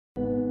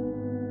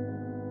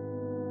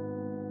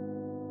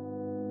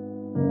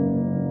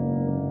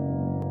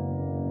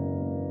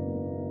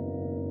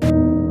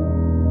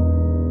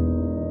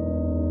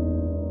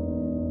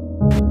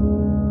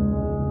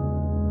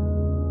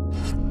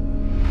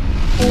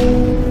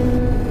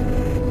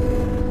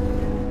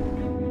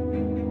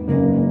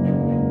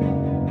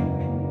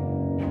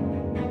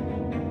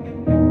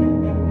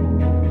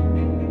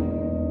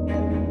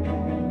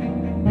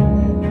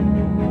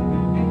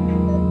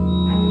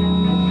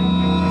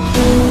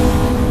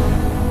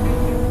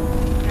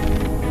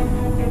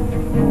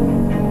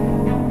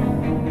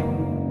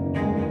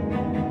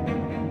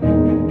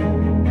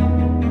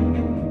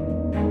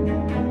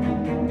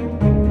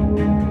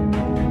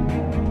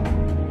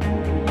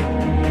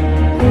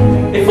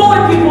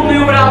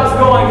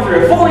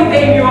through. If only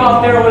they knew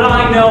out there what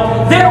I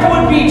know, there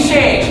would be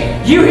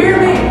change. You hear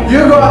me?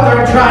 You go out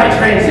there and try to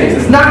change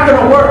things. It's not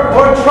gonna work.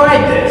 Or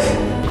try this.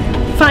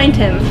 Find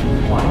him.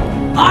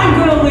 I'm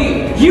gonna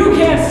leave. You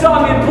can't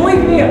stop me. And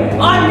believe me,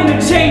 I'm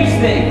gonna change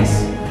things.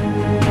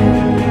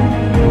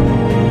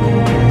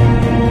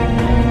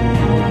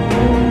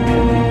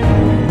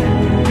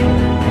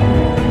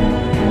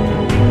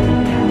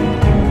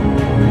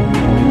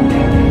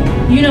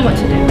 You know what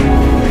to do.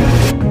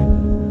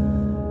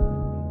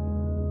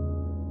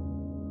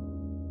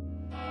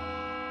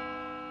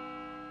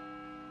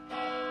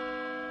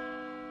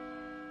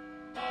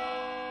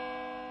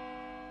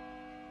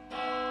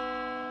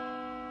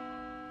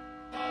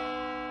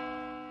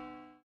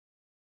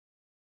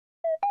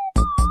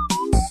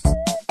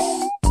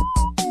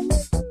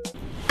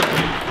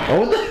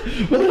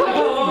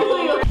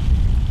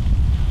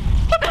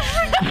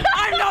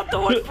 I'm not the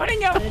one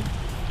putting out.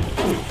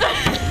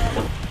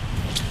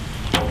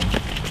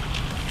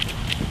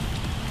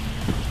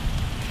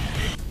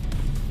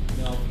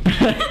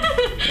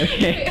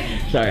 Okay,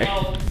 sorry.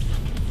 No.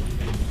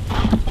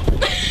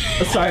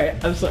 I'm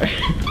sorry.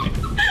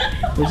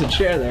 There's a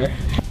chair there.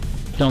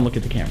 Don't look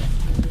at the camera.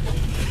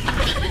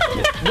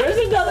 There's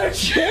another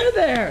chair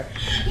there!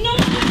 No!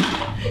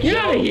 Get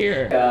out of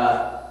here!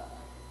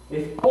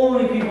 If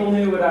only people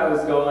knew what I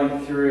was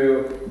going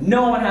through.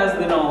 No one has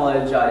the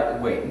knowledge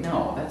wait,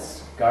 no,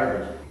 that's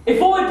garbage.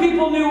 If only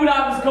people knew what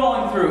I was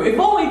going through. If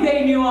only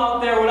they knew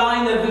out there what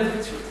I know.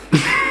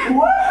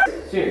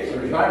 What? Seriously,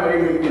 we're trying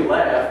to make me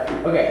laugh.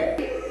 Okay.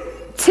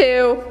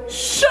 2,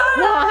 Shut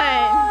 1.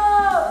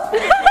 up!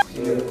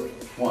 2,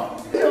 1.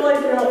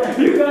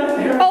 You got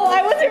there. Oh,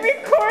 I wasn't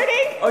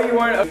recording. Oh, you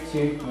weren't.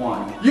 2,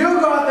 1. You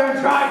go out there and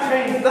try to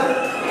change things.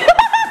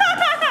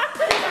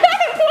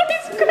 That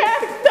voice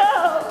cracked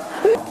up.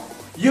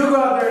 You go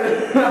out there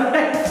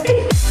and